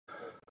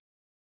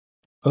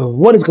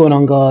What is going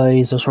on,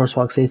 guys? It's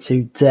Fox here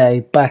today,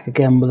 back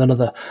again with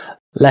another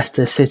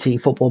Leicester City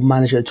Football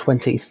Manager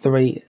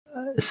 23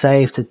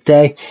 save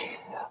today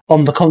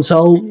on the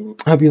console.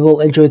 I hope you've all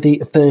enjoyed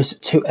the first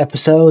two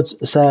episodes.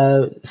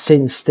 So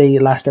since the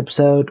last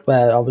episode,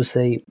 where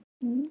obviously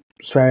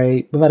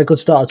we've had a good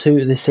start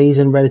to this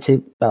season,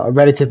 a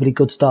relatively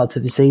good start to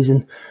the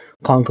season.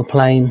 Can't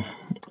complain,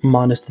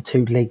 minus the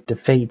 2 league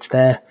defeats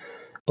there.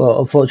 But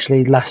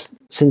unfortunately,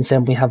 since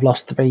then we have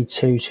lost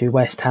 3-2 to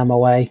West Ham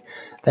away.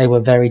 They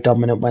were very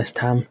dominant, West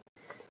Ham.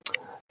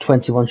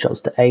 21 shots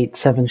to 8,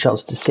 7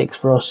 shots to 6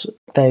 for us.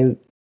 They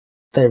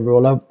were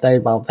all over. They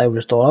were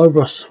just all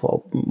over us.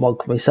 What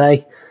can we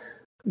say?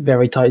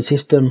 Very tight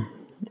system.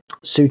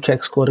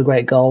 Souček scored a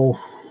great goal.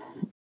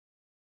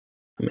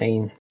 I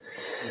mean,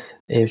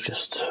 it was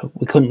just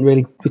we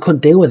couldn't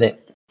deal with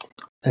it.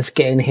 Let's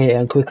get in here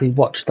and quickly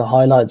watch the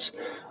highlights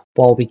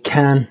while we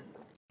can.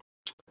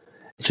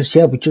 It's just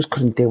we just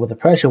couldn't deal with the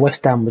pressure.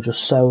 West Ham were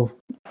just so.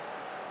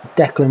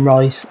 Declan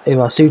Rice,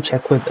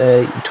 Souček with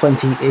a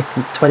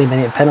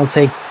 20-minute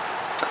penalty.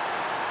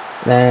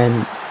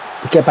 Then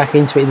we get back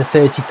into it in the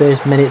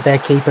 31st minute. Their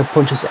keeper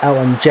punches it out,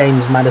 and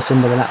James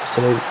Maddison with an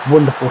absolute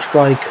wonderful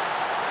strike.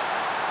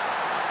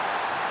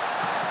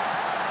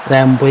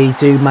 Then we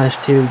do manage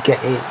to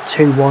get it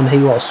 2-1. He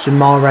was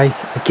Sumare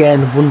again,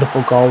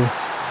 wonderful goal.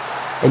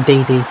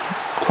 Indeed, he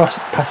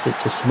passed it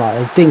to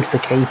Sumare, dinks the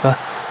keeper.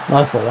 And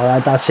I thought, well,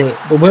 that's it.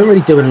 We weren't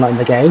really doing a lot in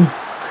the game.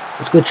 It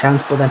was a good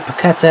chance, but then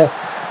Paqueta.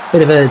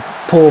 Bit of a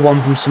poor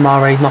one from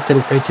Sumare, knocking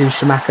it through to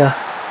Schumacher,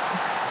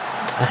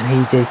 and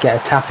he did get a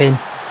tap in.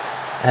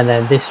 And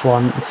then this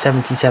one,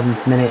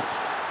 77th minute,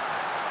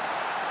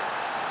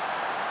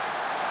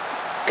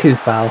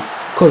 Kufal,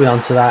 could be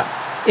onto that.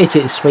 It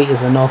is sweet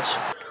as a nut.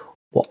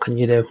 What can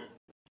you do?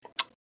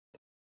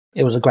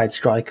 It was a great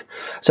strike.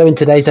 So in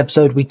today's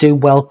episode, we do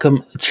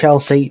welcome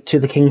Chelsea to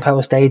the King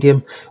Power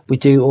Stadium. We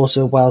do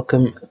also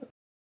welcome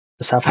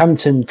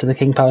Southampton to the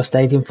King Power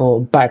Stadium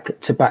for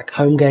back-to-back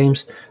home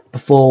games,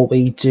 before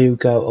we do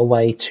go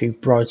away to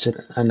Brighton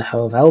and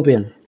Hove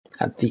Albion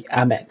at the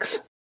Amex.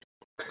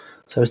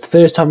 So it's the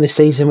first time this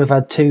season we've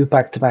had 2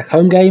 back-to-back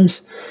home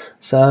games.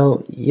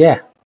 So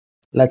yeah,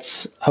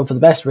 let's hope for the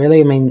best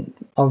really. I mean,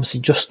 obviously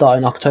just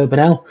starting October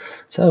now.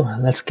 So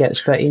let's get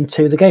straight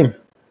into the game.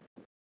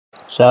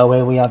 So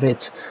here we have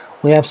it.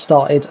 We have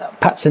started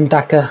Patson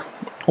Daka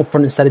up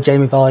front instead of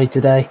Jamie Vardy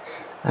today,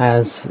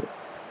 as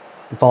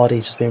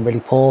Vardy's just been really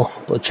poor.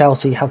 But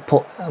Chelsea have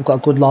got a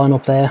good line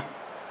up there.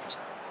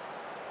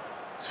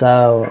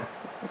 So,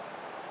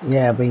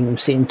 yeah, we're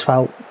sitting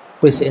 12th.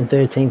 We're sitting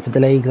 13th for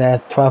the league.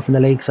 They're 12th in the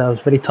league, so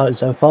it's really tight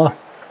so far.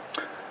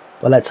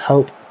 But let's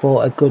hope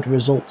for a good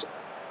result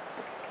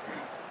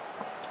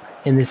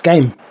in this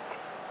game.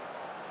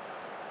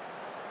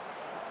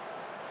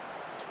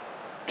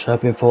 Just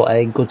hoping for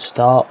a good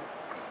start.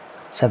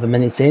 7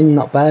 minutes in,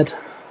 not bad.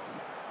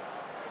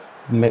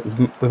 We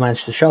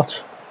managed the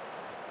shot.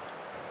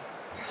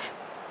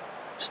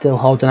 Still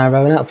holding our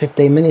own out.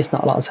 15 minutes,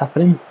 not a lot is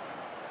happening.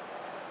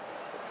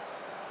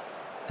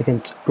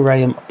 Against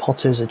Graham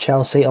Potter's at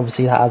Chelsea.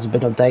 Obviously that hasn't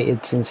been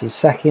updated since his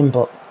second,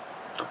 but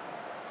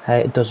hey,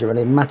 it doesn't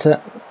really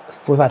matter.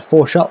 We've had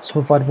 4 shots,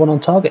 we've had 1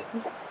 on target.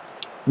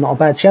 Not a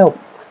bad shout.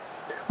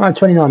 Right,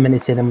 29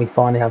 minutes in and we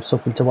finally have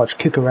something to watch.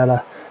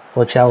 Cucurella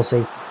for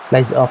Chelsea.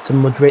 Lays it off to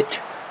Mudryk.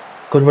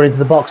 Good run into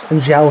the box,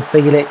 and João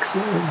Felix.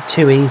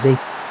 Too easy.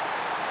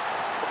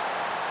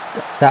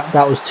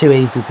 That was too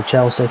easy for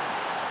Chelsea.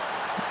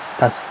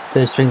 That's the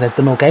first thing they've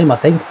done all game, I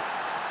think.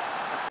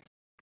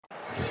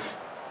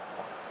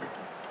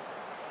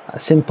 A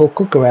simple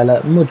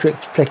Cucurella,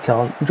 Mudryk flick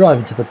on, drive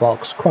into the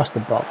box, cross the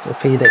box,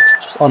 Felix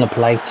just on a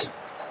plate.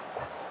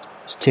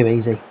 It's too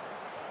easy.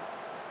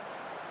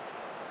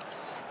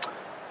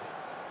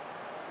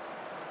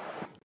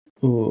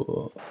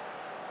 Ooh.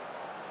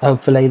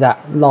 Hopefully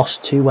that loss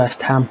to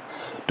West Ham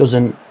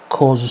doesn't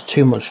cause us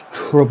too much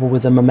trouble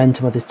with the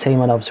momentum of this team,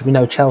 and obviously we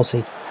know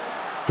Chelsea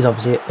is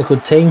obviously a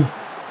good team.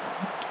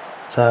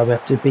 So we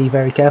have to be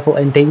very careful.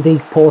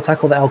 Indeed, poor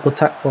tackle, the good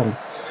tackle.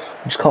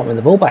 We just can't win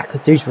the ball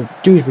back.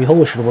 Dewsbury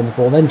Hall should have won the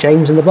ball. Then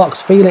James in the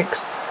box,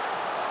 Felix,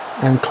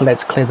 and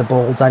let's clear the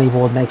ball. Danny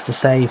Ward makes the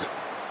save.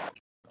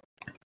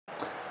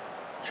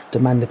 Should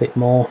demand a bit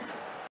more.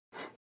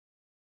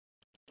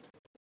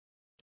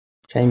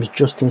 James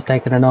Justin's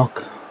taken a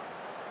knock.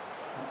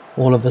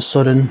 All of a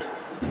sudden,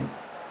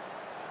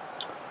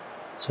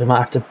 so we might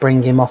have to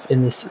bring him off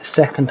in this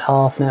second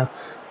half now.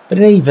 But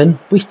even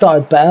we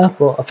started better,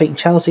 but I think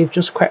Chelsea have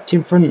just crept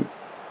in front.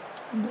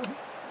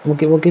 We'll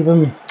give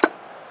them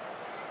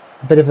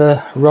a bit of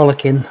a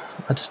rollicking.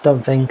 I just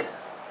don't think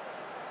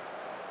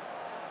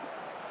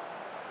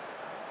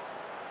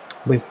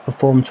we've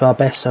performed to our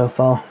best so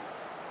far.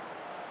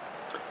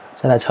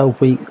 So let's hope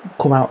we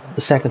come out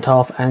the second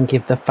half and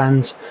give the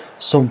fans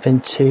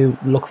something to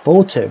look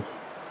forward to.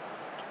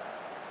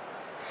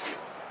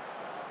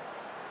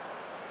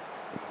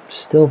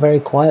 Still very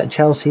quiet.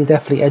 Chelsea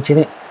definitely edging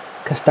it.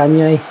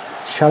 Castagne,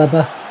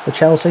 Chalobah for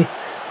Chelsea.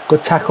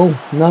 Good tackle.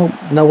 No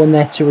one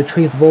there to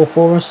retrieve the ball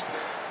for us.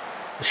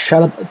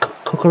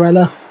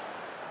 Cucurella.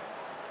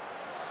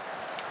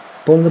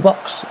 Ball in the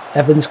box.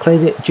 Evans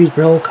clears it.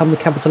 Dewsbury Hall, can we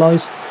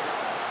capitalise?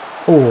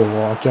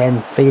 Oh,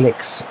 again,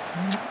 Felix.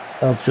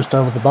 Just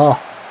over the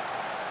bar.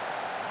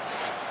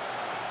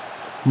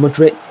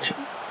 Mudrich.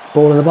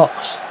 Ball in the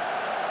box.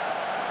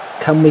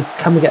 Can we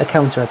get a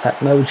counter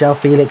attack? No, João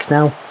Felix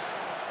now.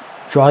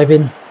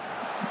 Driving.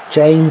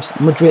 James.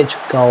 Mudrich.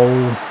 Goal.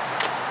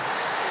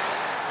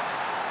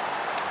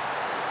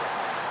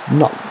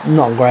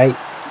 Not great.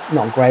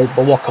 Not great,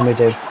 but what can we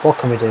do? What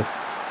can we do?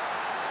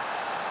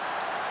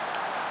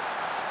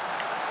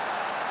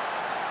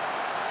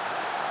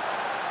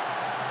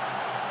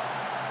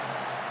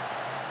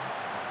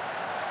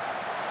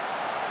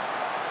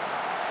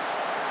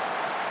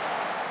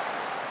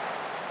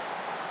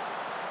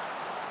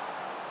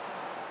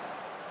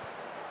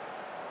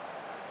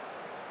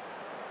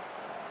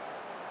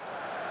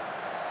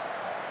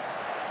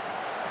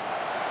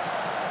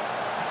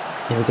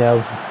 Here we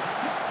go.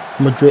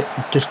 Madrid,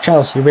 just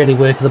Chelsea really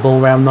working the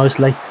ball around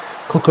nicely.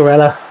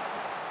 Cucurella.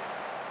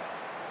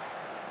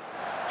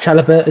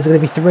 Chalobah is going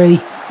to be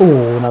 3.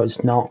 Oh no,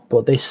 it's not.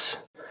 But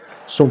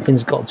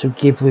something's got to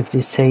give with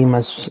this team,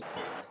 as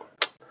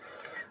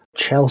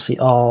Chelsea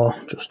are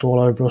just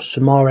all over us.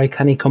 Samare,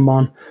 can he come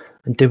on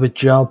and do a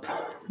job?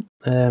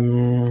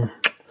 Castagne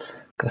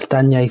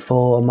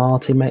for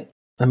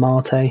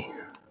Amate.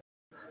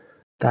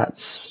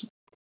 That's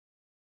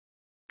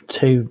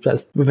 2.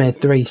 We've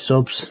made 3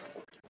 subs.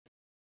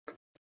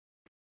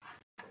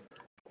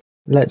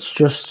 Let's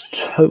just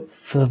hope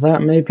for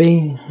that.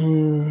 Maybe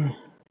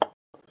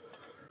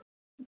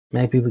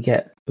maybe we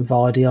get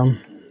Vardy on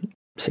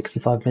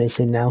 65 minutes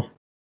in now.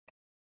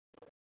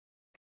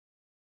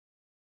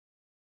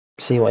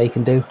 See what he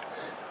can do.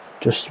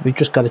 We've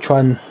just got to try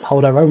and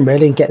hold our own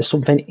really and get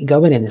something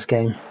going in this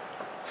game.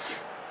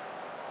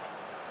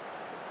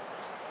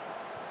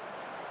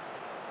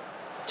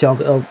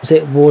 Was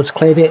it Ward's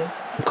cleared it?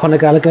 Conor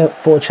Gallagher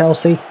for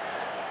Chelsea.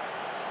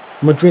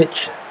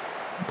 Mudrich.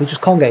 We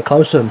just can't get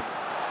close to him.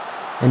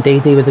 And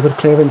DD with a good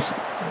clearance.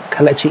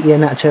 Kelechi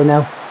Iheanacho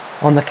now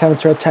on the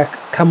counter attack.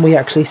 Can we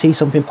actually see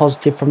something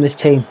positive from this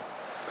team?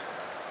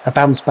 A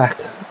bounce back.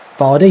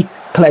 Vardy.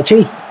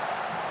 Kelechi.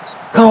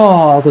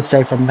 Oh, good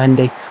save from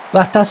Mendy.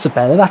 That's a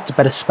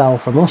better spell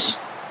from us.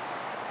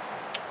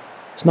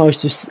 It's nice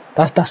to.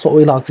 That's what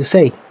we like to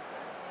see.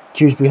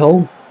 Dewsbury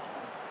Hall.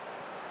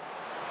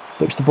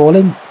 Whips the ball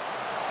in.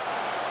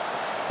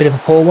 Bit of a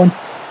poor one.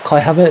 Kai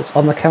Havertz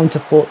on the counter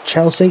for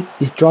Chelsea.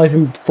 He's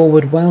driving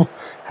forward well.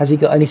 Has he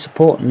got any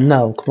support?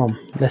 No. Come on.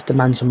 Let's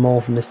demand some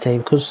more from this team,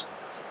 because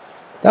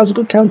that was a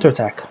good counter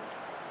attack.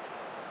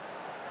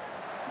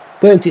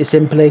 Worked it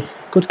simply.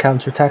 Good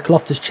counter attack.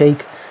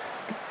 Loftus-Cheek.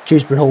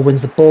 Dewsbury Hall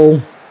wins the ball.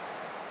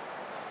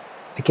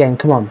 Again,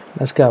 come on.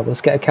 Let's go.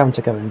 Let's get a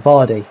counter going.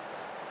 Vardy.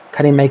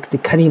 Can he make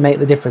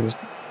the difference?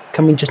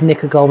 Can we just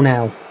nick a goal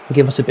now and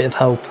give us a bit of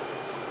hope?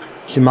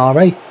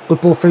 Sumare.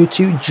 Good ball through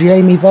to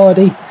Jamie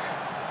Vardy.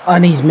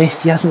 And he's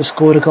missed. He hasn't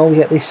scored a goal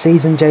yet this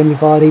season, Jamie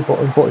Vardy, but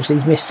unfortunately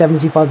he's missed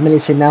 75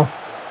 minutes in now.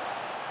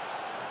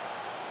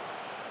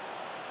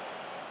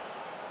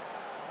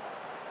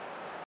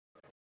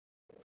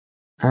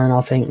 And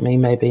I think we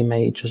maybe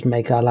may just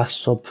make our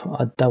last sub.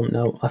 I don't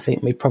know. I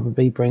think we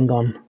probably bring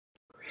on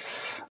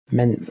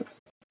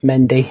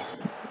Mendy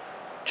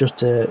just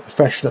to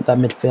freshen up that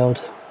midfield.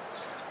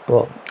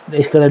 But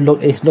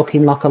it's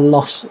looking like a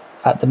loss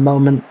at the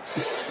moment,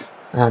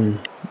 and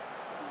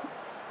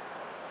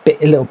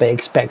a little bit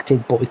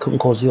expected, but we couldn't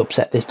cause the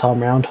upset this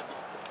time round.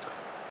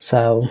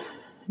 So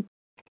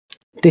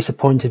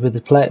disappointed with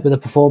the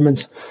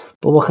performance,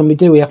 but what can we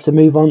do? We have to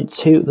move on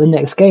to the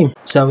next game.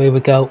 So here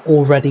we go,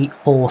 all ready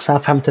for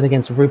Southampton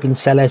against Ruben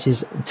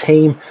Selles'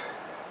 team.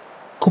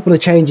 Couple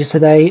of changes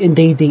today.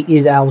 Ndidi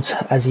is out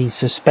as he's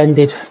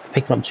suspended for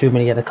picking up too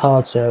many yellow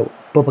cards, so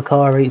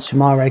Boubakary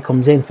Sumare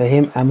comes in for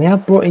him, and we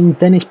have brought in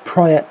Dennis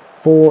Pryor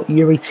for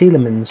Yuri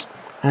Tielemans,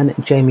 and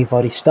Jamie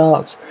Vardy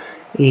starts.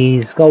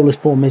 His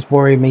goalless form is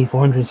worrying me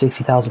for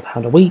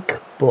 £160,000 a week,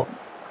 but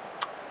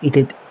he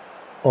did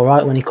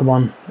alright when he come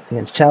on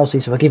against Chelsea,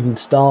 so I give him the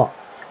start.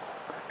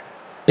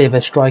 Bit of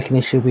a striking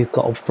issue we've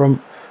got up front,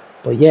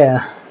 but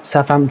yeah,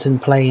 Southampton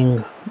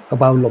playing a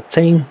well-looked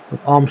team with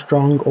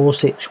Armstrong,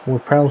 Orsic,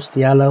 Ward-Prowse,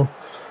 Diallo,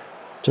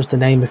 just to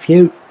name a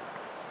few.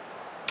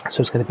 So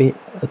it's going to be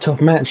a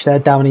tough match. They're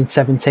down in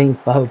 17th,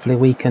 but hopefully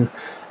we can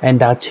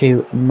end our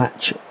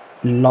 2-match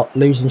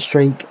losing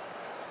streak.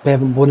 We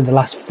haven't won in the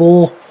last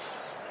 4.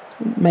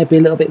 Maybe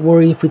a little bit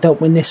worried if we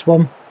don't win this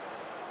one,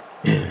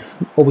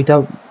 or we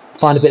don't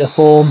find a bit of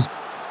form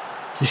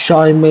to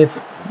shine with,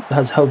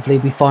 as hopefully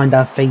we find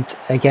our feet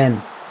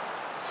again.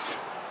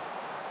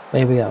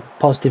 There we go,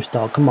 positive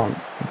start, come on,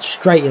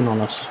 straight in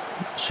on us.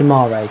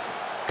 Sumare,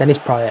 Dennis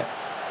Pryor.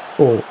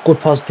 Oh, good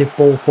positive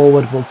ball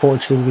forward, but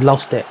unfortunately we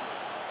lost it.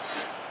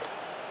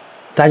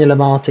 Daniel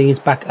Amati is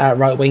back at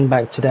right wing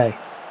back today,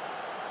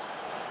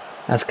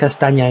 as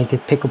Castagne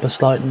did pick up a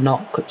slight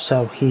knock,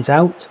 so he's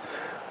out,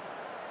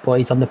 but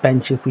he's on the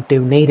bench if we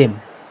do need him.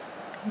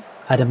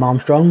 Adam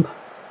Armstrong,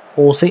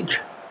 Orsic.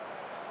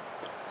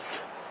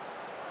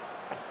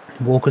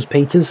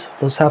 Walker-Peters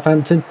for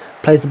Southampton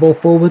plays the ball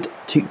forward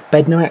to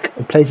Bednarek,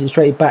 who plays it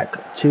straight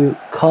back to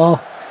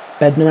Carr.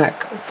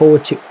 Bednarek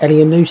forward to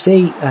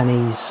Elianusi, and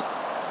he's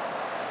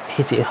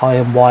hit it high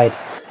and wide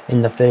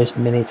in the first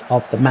minute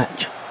of the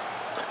match.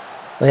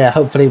 But yeah,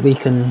 hopefully we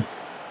can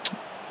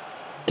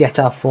get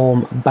our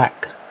form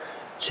back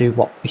to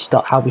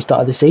how we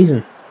started the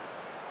season.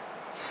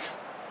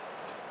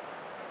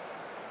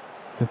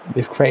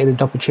 We've created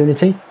an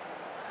opportunity,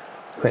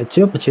 created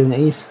 2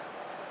 opportunities.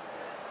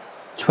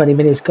 20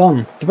 minutes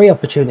gone, 3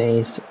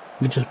 opportunities,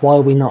 which is why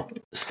we're not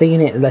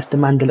seeing it. Let's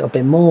demand a little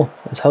bit more.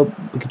 Let's hope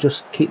we could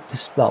just keep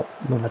this. Well,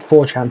 we've had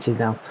 4 chances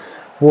now.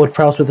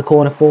 Ward-Prowse with the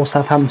corner for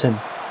Southampton.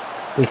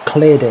 We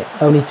cleared it,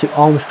 only to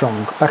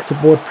Armstrong. Back to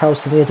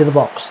Ward-Prowse to the edge of the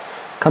box.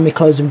 Can we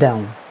close him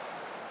down?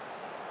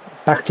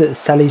 Back to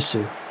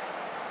Salisu.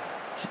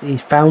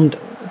 He's found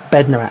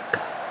Bednarek.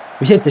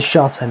 We hit the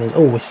shot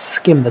and we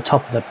skimmed the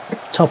top of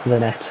the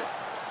net.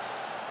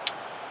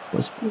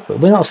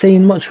 We're not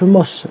seeing much from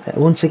us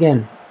once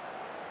again.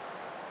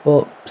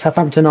 But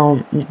Southampton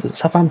are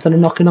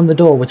knocking on the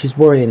door, which is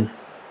worrying.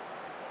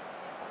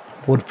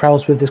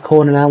 Ward-Prowse with this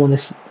corner now on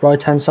this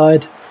right hand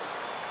side.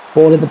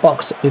 Ball in the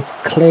box, we've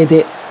cleared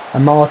it.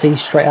 And Marty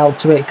straight out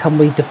to it. Can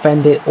we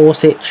defend it?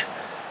 Orsic.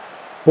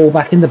 Ball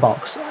back in the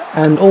box.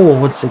 And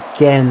once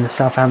again,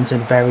 Southampton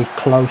very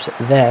close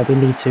there. We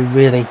need to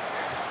really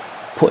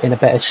put in a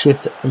better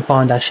shift and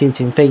find our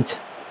shooting feet.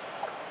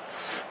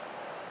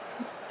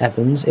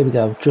 Evans, here we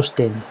go,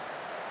 Justin.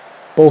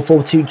 Ball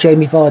forward to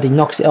Jamie Vardy,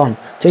 knocks it on.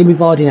 Jamie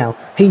Vardy now,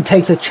 he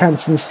takes a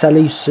chance and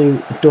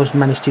Salisu does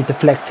manage to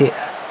deflect it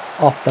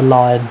off the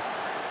line.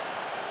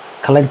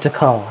 Kalenta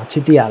Carr to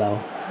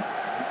Diallo.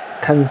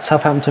 Can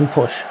Southampton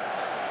push?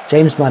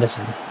 James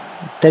Maddison.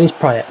 Dennis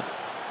Pryor.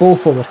 Ball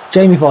forward.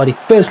 Jamie Vardy.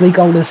 First league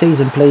goal of the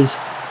season, please.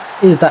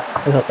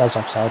 That's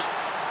offside.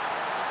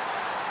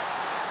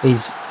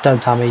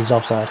 Don't tell me he's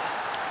offside.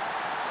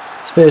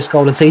 His first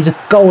goal of the season.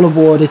 Goal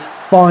awarded.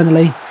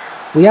 Finally.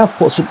 We have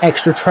put some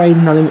extra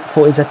training on him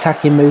for his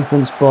attacking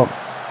movements, but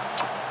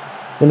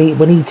we need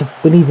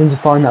him to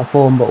find that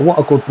form. But what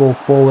a good ball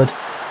forward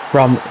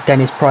from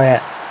Dennis Pryor,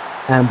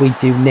 and we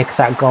do nick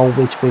that goal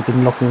which we've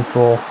been looking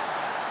for.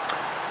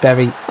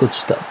 Very good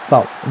stuff.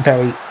 Well,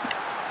 very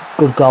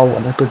good goal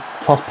and a good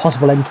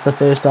possible end to the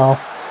first half.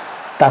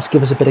 That's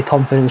given us a bit of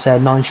confidence there.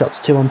 9 shots,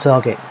 2 on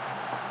target.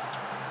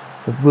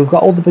 We've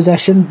got all the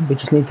possession. We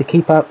just need to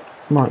keep out.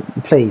 Right,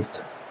 I'm pleased.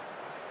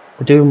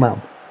 We're doing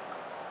well.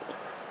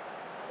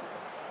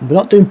 We're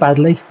not doing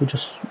badly.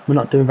 We're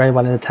not doing very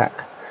well in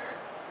attack.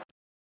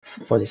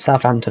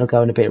 Southampton are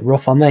going a bit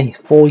rough, aren't they?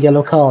 4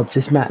 yellow cards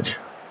this match.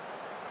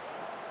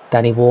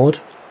 Danny Ward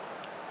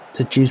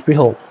to Dewsbury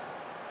Hall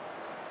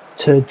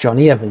to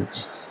Johnny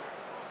Evans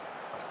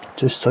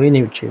to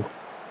Soyunuchu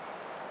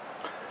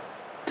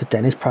to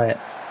Dennis Pryor.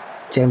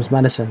 James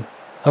Maddison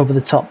over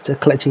the top to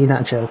Kelechi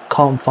Iheanacho.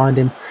 Can't find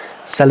him.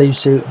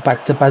 Salisu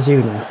back to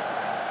Bazunu.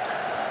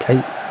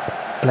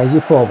 Plays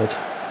it forward.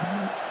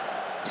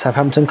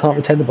 Southampton can't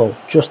retain the ball.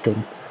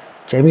 Justin,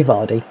 Jamie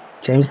Vardy,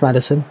 James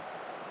Maddison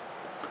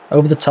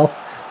over the top.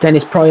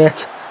 Dennis Pryor,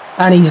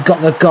 and he's got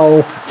the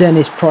goal.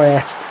 Dennis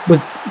Pryor with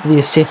the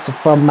assist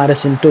from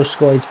Maddison does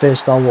score his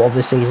first goal of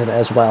the season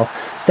as well.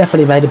 It's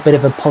definitely made a bit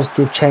of a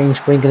positive change,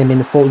 bringing him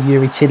in for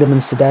Yuri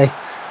Tielemans today.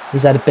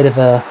 He's had a bit of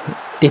a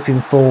dip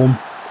in form,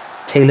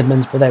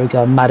 Tielemans, but there we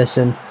go.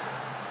 Maddison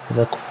with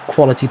a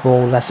quality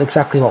ball. That's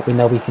exactly what we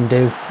know we can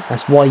do.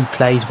 That's why he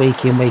plays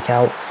week in, week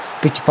out.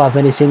 55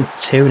 minutes in,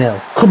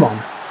 2-0. Come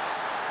on.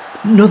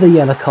 Another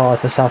yellow card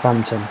for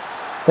Southampton.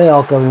 They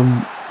are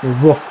going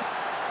rough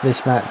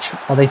this match.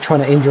 Are they trying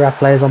to injure our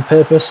players on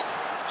purpose?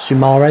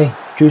 Sumare,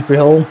 Dewsbury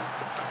Hall,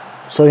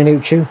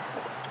 Soyunuchu.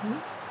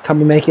 Can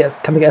we make it?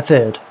 Can we get a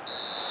third?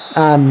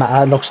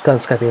 Looks like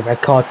it's going to be a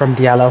red card from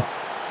Diallo.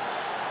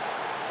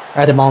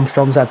 Adam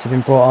Armstrong's had to have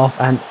been brought off,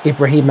 and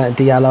Ibrahima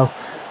Diallo.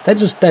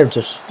 They're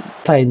just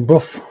playing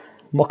rough.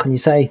 What can you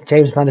say?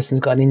 James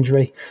Maddison's got an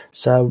injury,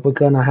 so we're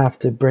gonna have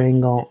to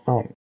bring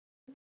on.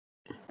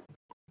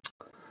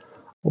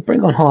 We'll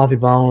bring on Harvey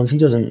Barnes. We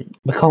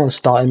can't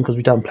start him because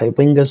we don't play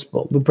wingers,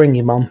 but we'll bring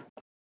him on,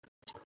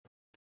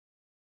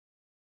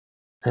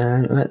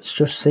 and let's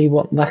just see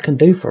what that can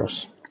do for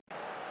us.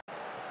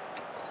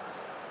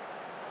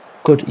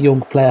 Good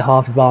young player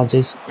Harvey Barnes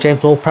is.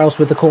 James Ward-Prowse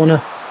with the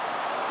corner,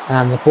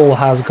 and the ball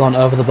has gone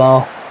over the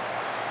bar.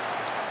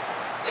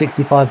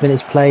 65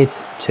 minutes played,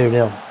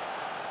 2-0.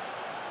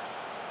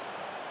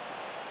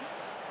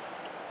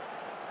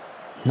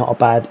 Not a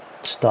bad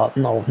start.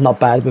 No, not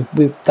bad.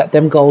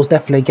 Them goals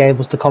definitely gave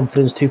us the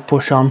confidence to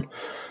push on.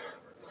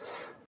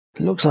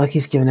 It looks like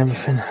he's given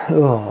everything.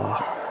 Oh.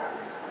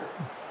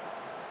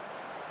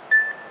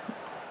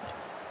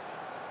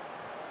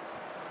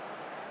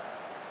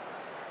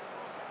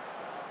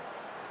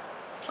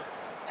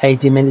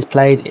 $80 minutes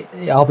played.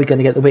 Are we going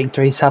to get the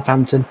victory?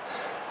 Southampton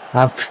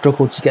have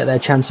struggled to get their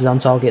chances on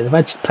target. They've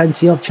had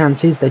plenty of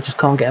chances, they just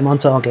can't get them on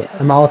target.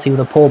 Amati with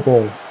a poor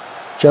ball.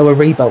 Joe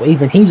Aribo,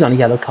 even he's on a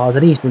yellow card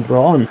and he's been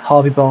brought on.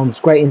 Harvey Barnes,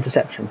 great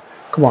interception.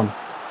 Come on.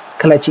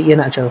 Kelechi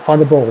Iheanacho,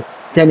 find the ball.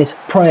 Dennis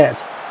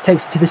Prayat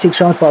takes it to the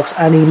 6-yard box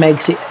and he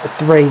makes it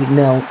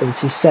 3-0.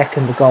 It's his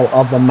second goal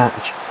of the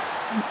match.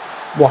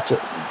 What a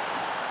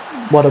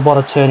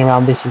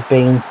turnaround this has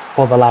been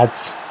for the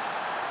lads.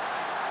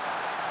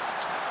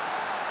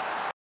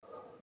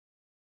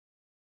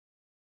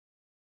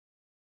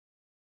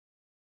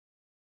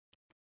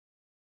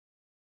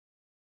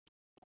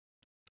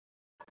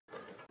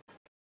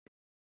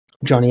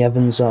 Johnny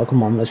Evans,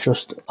 come on, let's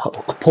just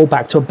pull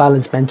back to a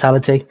balanced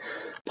mentality.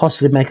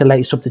 Possibly make a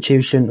late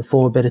substitution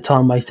for a bit of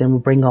time wasting. We'll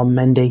bring on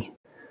Mendy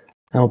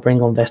and we'll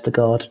bring on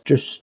Vestergaard.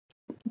 Just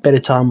a bit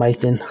of time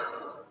wasting.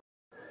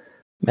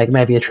 Make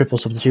maybe a triple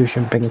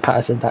substitution, bring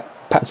Patterson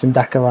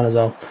Daka on as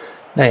well.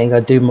 They ain't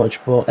going to do much,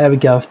 but there we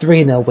go.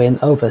 3-0 win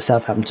over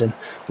Southampton.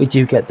 We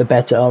do get the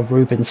better of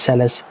Ruben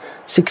Sellers.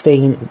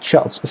 16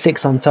 shots,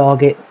 6 on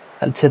target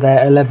to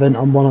their 11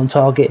 and 1 on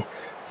target.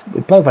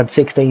 We both had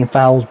 16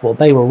 fouls, but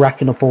they were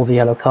racking up all the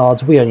yellow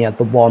cards. We only had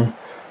the one.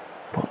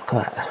 But look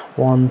at that.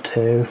 1,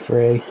 2,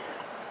 3.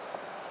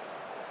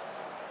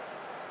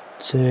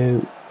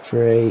 2,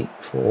 3,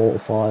 4,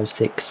 5,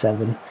 6,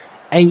 7,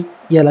 8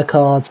 yellow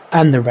cards,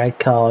 and the red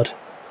card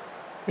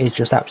is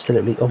just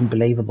absolutely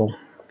unbelievable.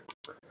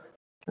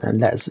 And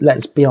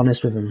let's be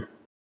honest with him.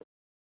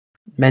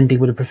 Mendy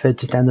would have preferred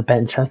to stay on the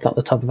bench. That's not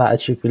the type of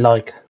attitude we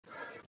like.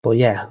 But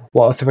yeah,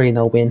 what a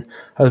 3-0 win.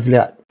 Hopefully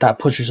that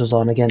pushes us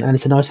on again. And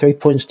it's a nice 3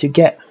 points to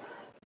get.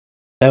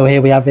 So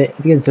here we have it.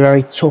 Against a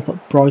very tough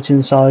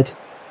Brighton side.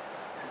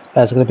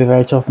 It's going to be a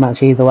very tough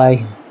match either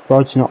way.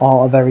 Brighton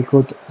are a very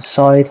good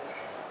side.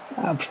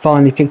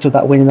 Finally picked up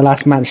that win in the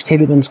last match.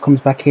 Tielemans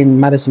comes back in.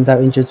 Maddison's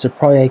out injured. So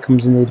Poirier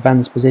comes in the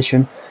advanced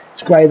position.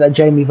 It's great that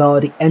Jamie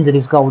Vardy ended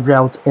his goal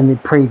drought in the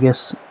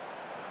previous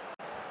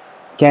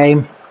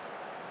game.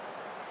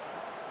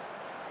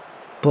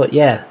 But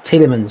yeah,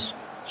 Tielemans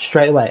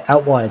straight away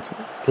out wide.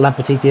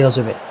 Lamperty deals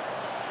with it.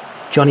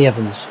 Johnny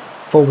Evans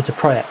forward to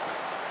Prayat.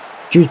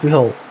 Dewsbury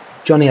Hall.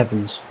 Johnny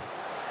Evans.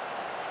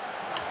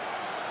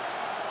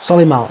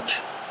 Solly March.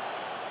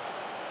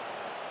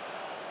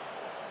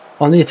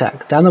 On the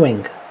attack, down the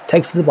wing.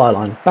 Takes to the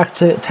byline. Back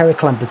to Terry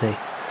Lamperty.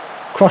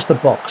 Cross the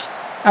box.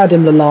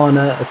 Adam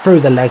Lallana through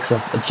the legs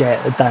of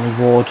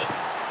Danny Ward.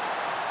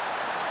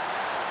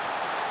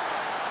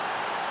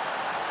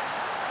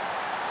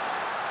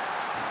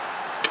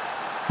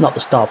 Not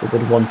the start we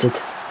would have wanted.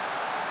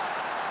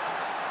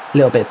 A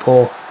little bit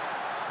poor.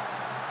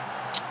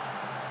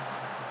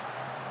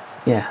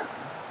 Yeah,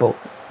 but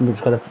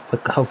we've got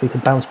to hope we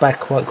can bounce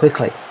back quite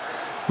quickly.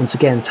 Once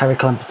again, Tarek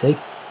Lamperty.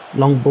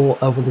 Long ball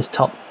over this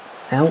top.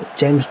 Out.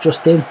 James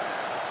Justin.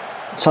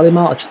 Solly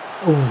March.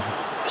 Ooh,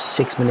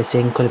 6 minutes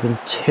in. Could have been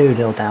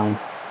 2-0 down.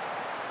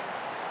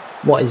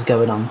 What is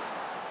going on?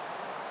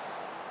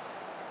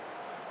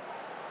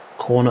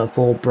 Corner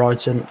for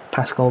Brighton.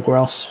 Pascal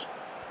Gross.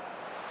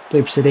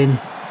 Boops it in.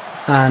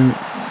 And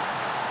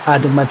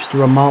Adam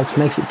Webster on marks.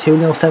 Makes it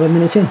 2-0 7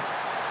 minutes in.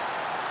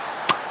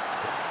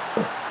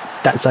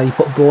 That's how you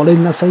put a ball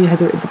in. That's how you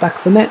header it at the back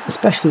of the net.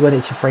 Especially when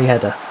it's a free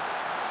header.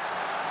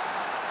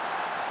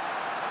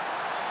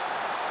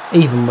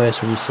 Even worse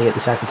when you see it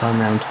the second time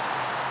round.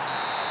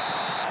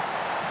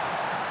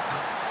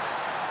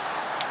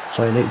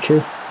 Soyuncu,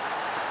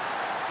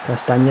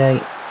 Castagne,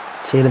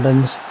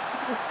 Tielemans,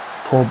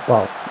 poor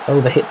ball,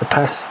 overhit the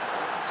pass.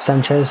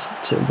 Sanchez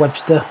to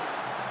Webster.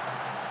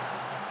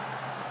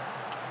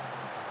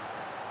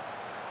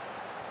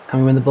 Can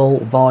we win the ball?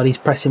 Vardy's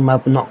pressing well,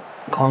 but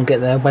can't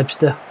get there.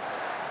 Webster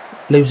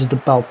loses the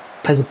ball.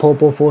 Plays a poor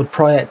ball forward.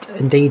 Prayat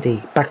and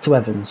Didi back to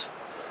Evans.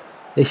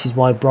 This is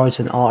why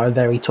Brighton are a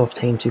very tough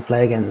team to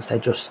play against. They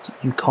just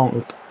you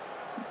can't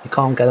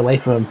get away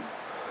from them.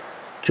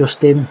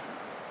 Justin,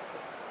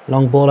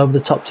 long ball over the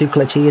top to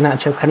Kelechi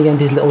Iheanacho. Can he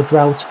end his little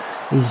drought?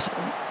 He's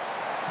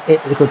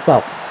a good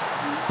well.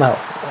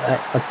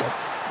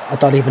 I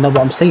don't even know what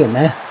I'm seeing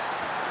there.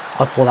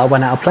 I thought that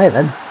went out of play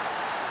then.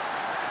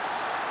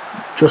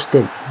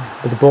 Justin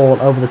with the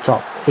ball over the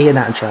top.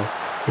 Iheanacho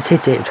has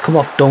hit it. It's come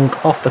off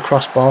dunk off the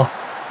crossbar.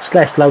 It's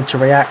less slow to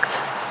react.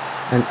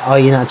 And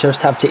Iheanacho's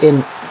tapped it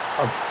in.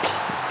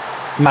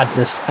 Oh,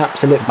 madness,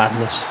 absolute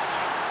madness.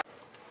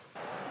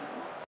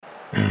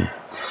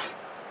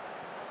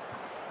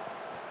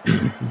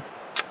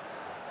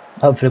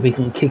 Hopefully we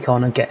can kick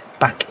on and get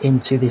back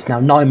into this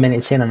now. 9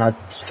 minutes in and I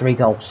had 3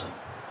 goals.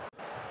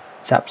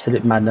 It's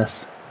absolute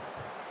madness.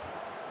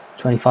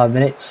 25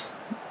 minutes.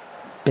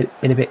 Been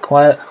a bit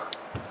quiet.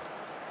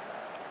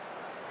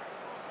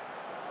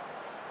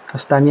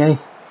 Castagne.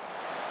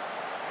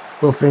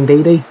 Wilfred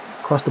Ndidi.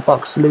 Across the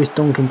box, Lewis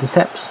Dunk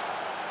intercepts.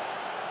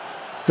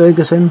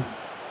 Ferguson.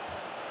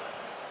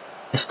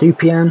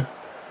 Estupiñán.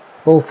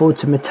 Ball forward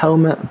to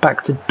Mitoma.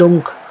 Back to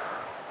Dunk.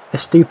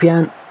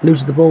 Estupiñán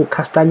loses the ball.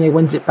 Castagne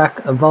wins it back.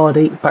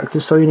 Vardy back to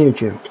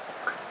Soyuncu.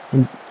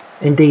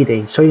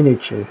 Ndidi.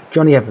 Soyuncu.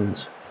 Johnny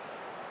Evans.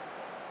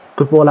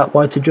 Good ball out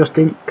wide to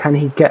Justin. Can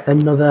he get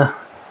another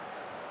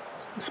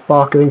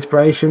spark of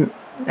inspiration?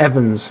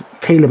 Evans.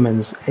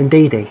 Tielemans.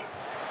 Ndidi.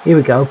 Here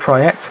we go.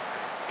 Prayat.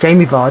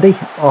 Jamie Vardy.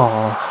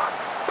 Oh.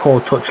 Poor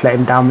touch let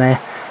him down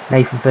there.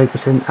 Nathan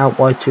Ferguson out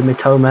wide to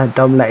Mitoma.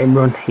 Don't let him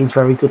run. He's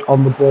very good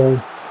on the ball.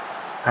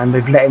 And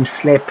we've let him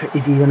slip.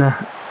 Is he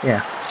gonna?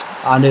 Yeah,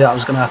 I knew that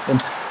was gonna happen.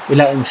 We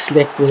let him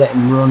slip. We let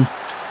him run.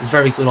 He's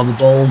very good on the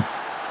ball.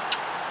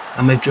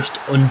 And we've just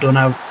undone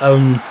our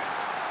own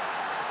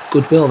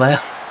goodwill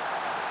there.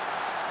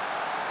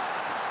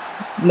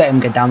 Let him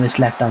get down this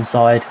left hand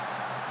side.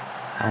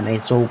 And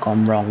it's all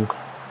gone wrong.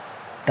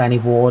 Danny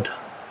Ward.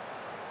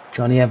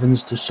 Johnny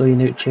Evans to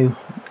Soyuncu.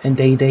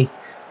 Ndidi.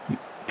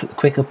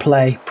 Quicker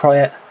play.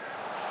 Pryor.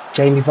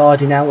 Jamie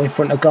Vardy now in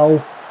front of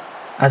goal.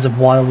 Has a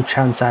wild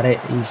chance at it.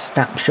 He's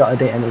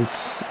snapshotted it and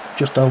he's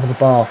just over the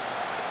bar.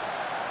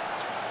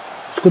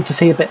 It's good to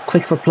see a bit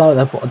quick reply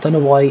there, but I don't know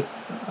why.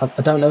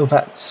 I don't know if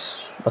that's.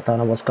 I don't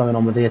know what's going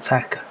on with the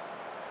attack.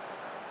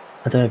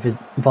 I don't know if it's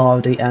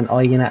Vardy and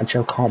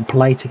Iheanacho can't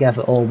play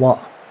together or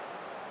what.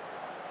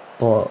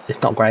 But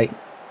it's not great.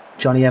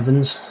 Johnny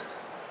Evans.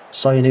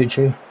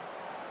 Soyuncu.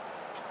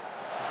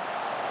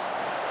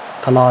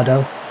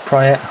 Collado.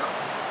 Pryor.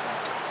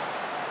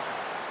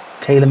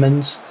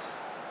 Tielemans.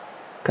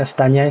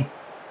 Castagne.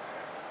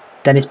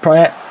 Dennis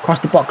Pryor. Across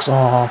the box.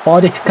 Oh,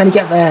 Vardy. Can he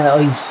get there? Oh,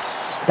 he's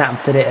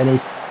snapped at it and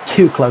he's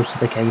too close to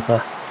the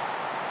keeper.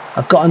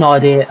 I've got an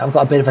idea. I've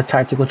got a bit of a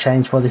tactical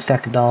change for the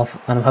second half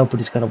and I'm hoping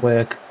it's going to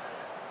work.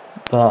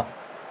 But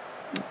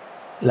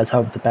let's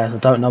hope for the best. I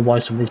don't know why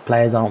some of these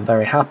players aren't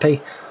very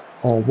happy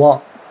or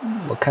what.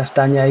 But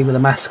Castagne with a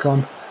mask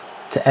on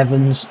to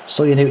Evans,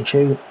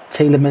 Soyuncu,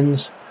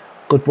 Tielemans.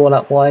 Good ball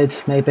out wide,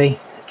 maybe.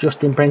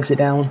 Justin brings it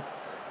down.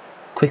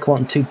 Quick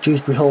one to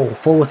Dewsbury Hall.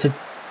 Forward to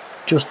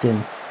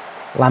Justin.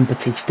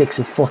 Lamperty sticks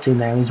his foot in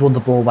there. He's won the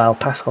ball well.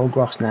 Pascal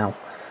Gross now.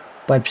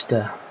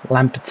 Webster.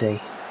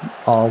 Lamperty.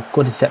 Oh,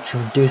 good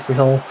interception from Dewsbury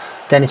Hall.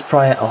 Dennis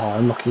Pryor. Oh,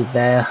 unlucky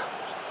there.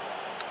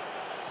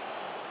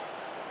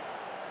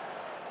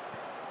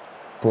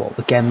 But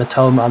again,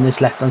 Mitoma on this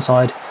left hand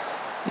side.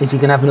 Is he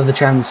going to have another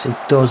chance? He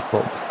does,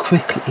 but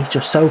quickly. He's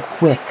just so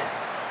quick.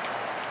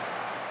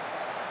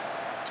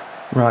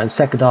 Right,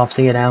 second half's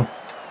here now.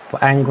 We're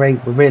angry.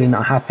 We're really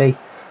not happy.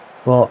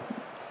 But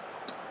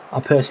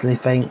I personally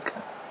think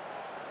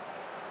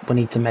we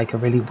need to make a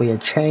really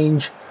weird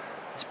change.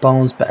 Is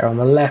Barnes better on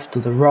the left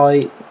or the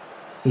right?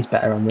 He's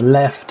better on the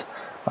left.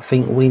 I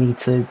think we need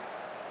to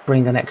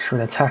bring an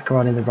extra attacker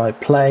on in the right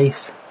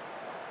place.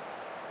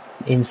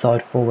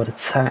 Inside forward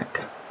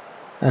attack.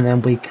 And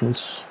then we can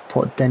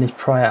put Dennis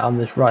Pryor on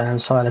this right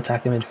hand side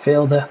attacking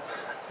midfielder.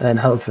 And then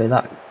hopefully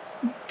that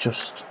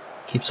just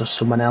gives us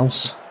someone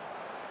else.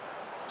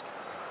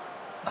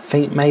 I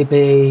think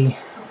maybe...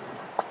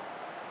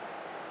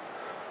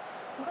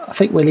 I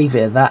think we'll leave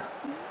it at that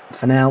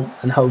for now.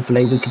 And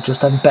hopefully we could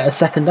just have a better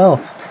second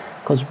half.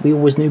 Because we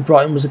always knew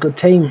Brighton was a good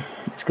team.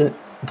 It's good,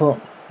 but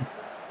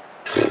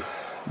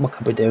what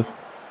can we do?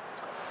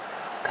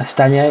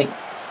 Castagne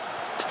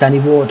to Danny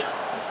Ward.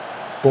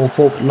 Ball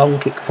forward, long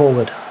kick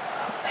forward.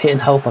 Hit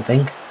and hope, I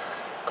think.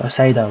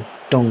 Caicedo,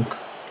 Dunk.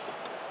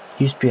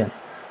 Euspian.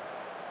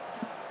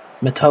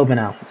 Mitoma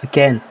now.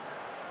 Again.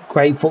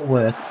 Great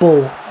footwork.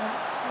 Ball.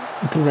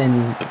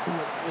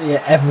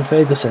 Yeah, Evan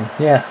Ferguson.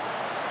 Yeah.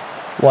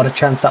 What a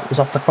chance that was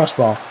off the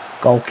crossbar.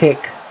 Goal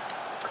kick.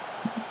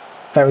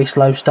 Very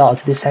slow start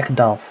to this second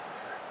half.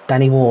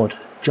 Danny Ward,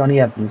 Johnny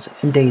Evans,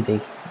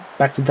 Ndidi.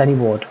 Back to Danny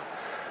Ward.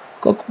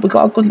 We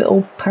got a good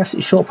little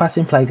short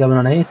passing play going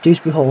on here.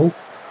 Dewsbury Hall,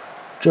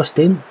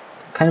 Justin.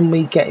 Can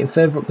we get him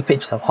further up the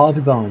pitch though?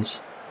 Harvey Barnes,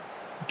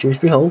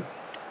 Dewsbury Hall.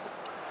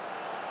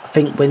 I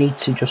think we need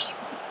to just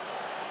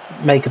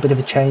make a bit of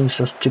a change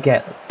just to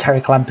get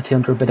Tarek Lamperty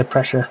under a bit of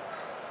pressure.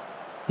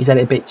 He's had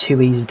it a bit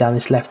too easy down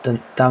this left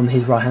and down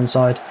his right hand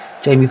side.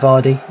 Jamie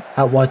Vardy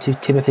out wide to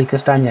Timothy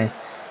Castagne.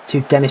 To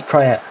Dennis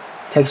Pryor,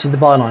 takes to the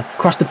byline,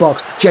 across the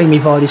box, Jamie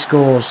Vardy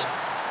scores.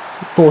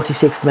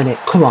 46th minute,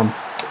 come on,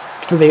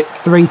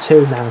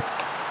 3-2 now.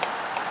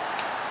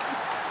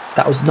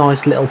 That was a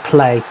nice little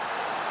play.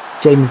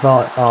 Jamie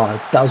Vardy,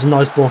 oh, that was a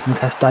nice ball from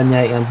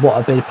Castagne and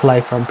what a bit of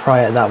play from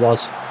Pryor that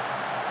was.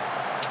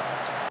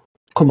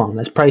 Come on,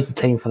 let's praise the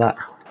team for that.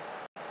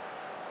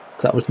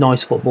 That was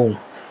nice football.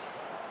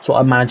 That's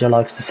what a manager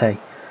likes to see.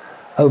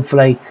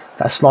 Hopefully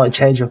that slight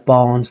change of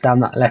Barnes down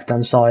that left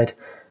hand side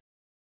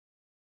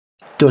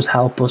does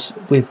help us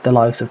with the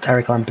likes of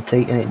Tarek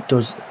Lamperty and it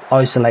does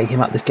isolate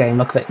him at this game.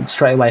 Look at it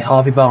straight away.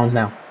 Harvey Barnes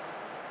now.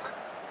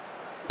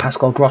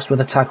 Pascal Gross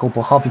with a tackle,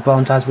 but Harvey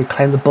Barnes has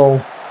reclaimed the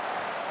ball.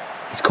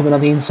 He's coming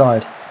on the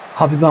inside.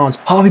 Harvey Barnes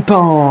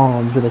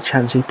with a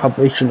chance. He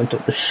probably shouldn't have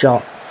took the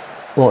shot,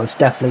 but it's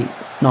definitely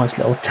a nice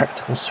little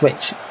tactical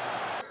switch.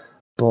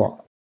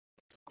 But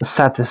it's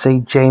sad to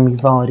see Jamie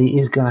Vardy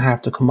is going to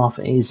have to come off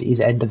at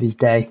his end of his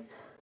day,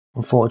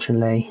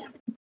 unfortunately.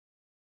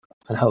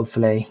 And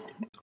hopefully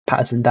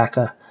Patterson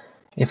Daka,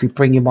 if we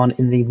bring him on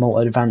in the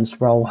more advanced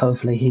role,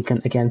 hopefully he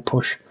can again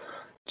push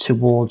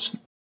towards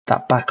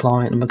that back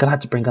line. And we're going to have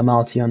to bring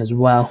Amartey on as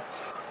well,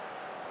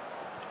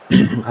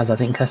 as I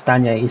think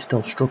Castagne is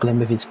still struggling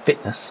with his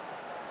fitness.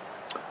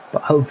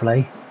 But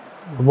hopefully,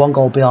 we're 1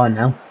 goal behind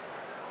now,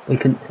 we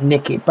can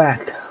nick it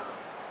back.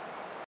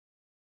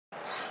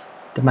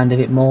 demand a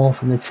bit more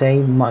from the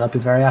team. Might not be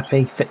very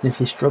happy.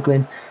 Fitness is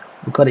struggling.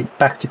 We've got it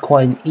back to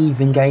quite an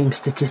even game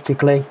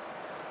statistically.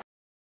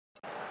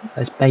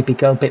 Let's maybe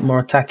go a bit more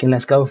attacking.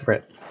 Let's go for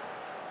it.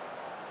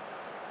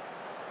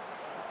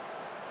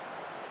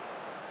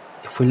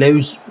 If we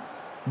lose,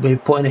 we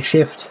put in a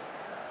shift.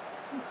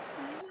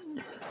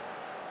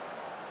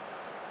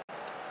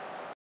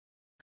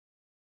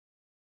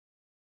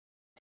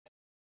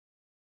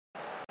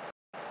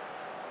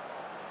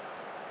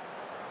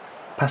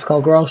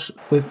 Pascal Gross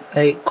with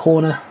a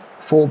corner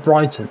for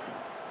Brighton.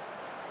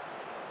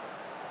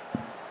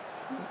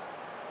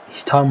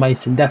 He's time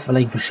wasting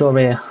definitely for sure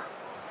here.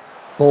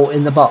 Ball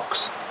in the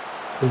box.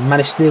 We've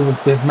managed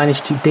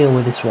to deal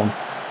with this one.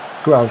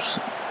 Gross,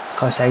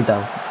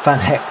 Caicedo, Van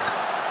Heck,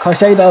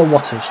 Caicedo.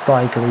 What a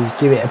striker! He's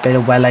giving it a bit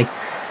of welly,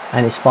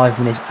 and it's 5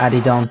 minutes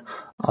added on.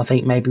 I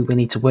think maybe we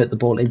need to work the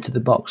ball into the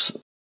box,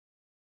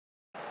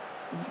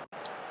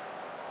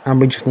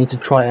 and we just need to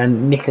try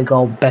and nick a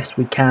goal best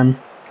we can.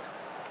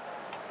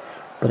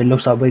 But it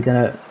looks like we're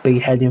going to be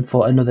heading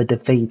for another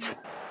defeat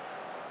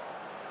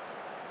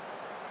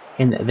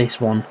in this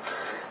one.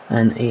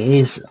 And it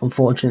is,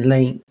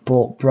 unfortunately,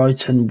 but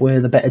Brighton were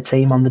the better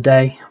team on the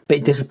day. A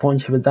bit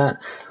disappointed with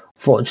that.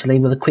 Fortunately,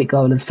 with a quick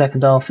goal in the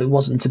second half, it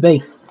wasn't to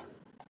be.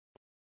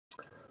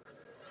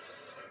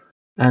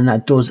 And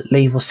that does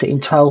leave us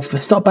sitting 12th.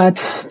 It's not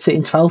bad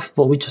sitting 12th,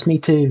 but we just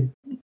need to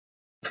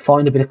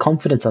find a bit of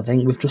confidence, I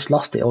think. We've just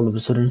lost it all of a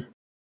sudden.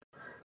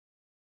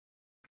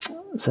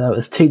 So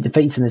there's 2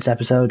 defeats in this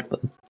episode,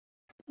 but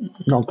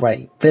not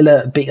great.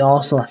 Villa beat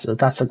Arsenal,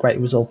 that's a great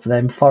result for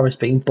them. Forest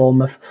beating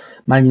Bournemouth,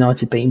 Man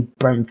United beating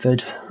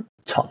Brentford,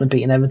 Tottenham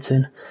beating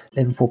Everton,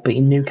 Liverpool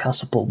beating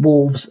Newcastle, but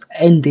Wolves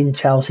ending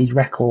Chelsea's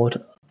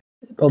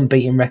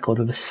unbeaten record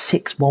with a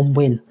 6-1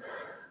 win.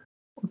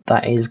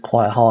 That is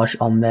quite harsh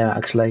on them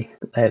actually.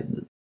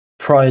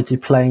 Prior to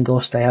playing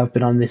us, they have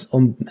been on this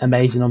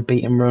amazing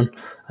unbeaten run,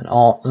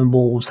 and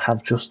Wolves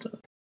have just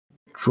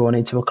drawn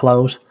it to a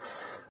close.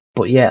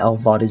 But yeah,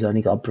 Vardy's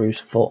only got a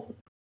bruised foot.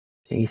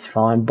 He's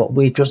fine. But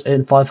we just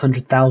earned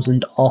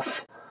 500,000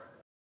 off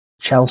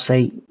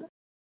Chelsea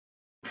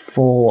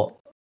for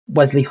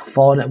Wesley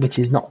Fofana, which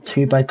is not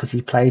too bad because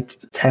he played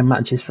 10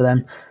 matches for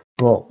them.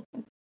 But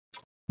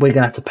we're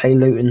going to have to pay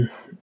Luton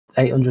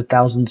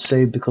 800,000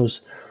 soon because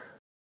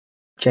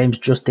James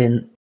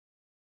Justin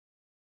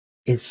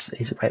is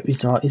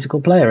a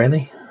good player,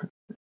 really.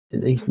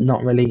 He's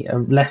not really a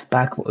left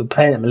back. We're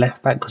playing him a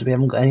left back because we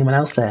haven't got anyone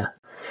else there,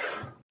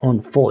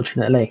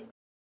 unfortunately.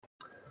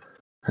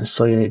 And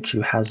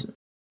Soyuncu has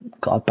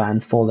got a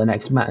ban for the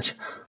next match.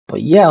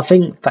 But yeah, I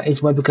think that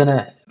is where we're going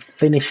to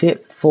finish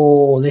it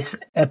for this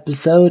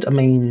episode. I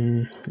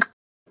mean, a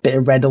bit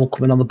of red all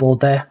coming on the board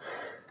there.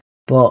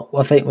 But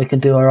I think we can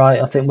do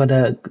alright. I think we're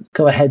going to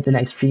go ahead the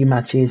next few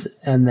matches.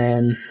 And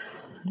then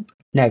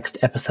next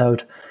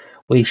episode,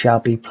 we shall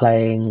be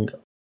playing...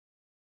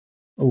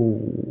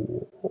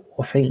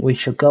 I think we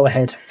should go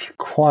ahead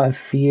quite a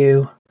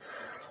few.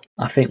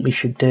 I think we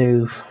should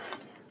do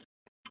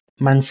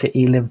Man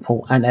City,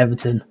 Liverpool and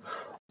Everton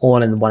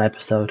all in one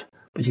episode,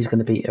 which is going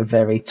to be a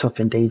very tough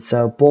indeed.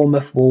 So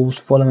Bournemouth, Wolves,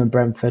 Fulham and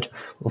Brentford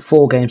with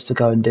 4 games to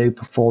go and do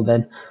before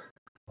then.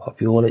 I hope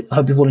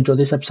you've all enjoyed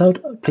this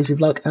episode. Please leave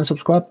a like and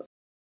subscribe,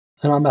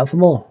 and I'm out for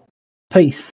more. Peace.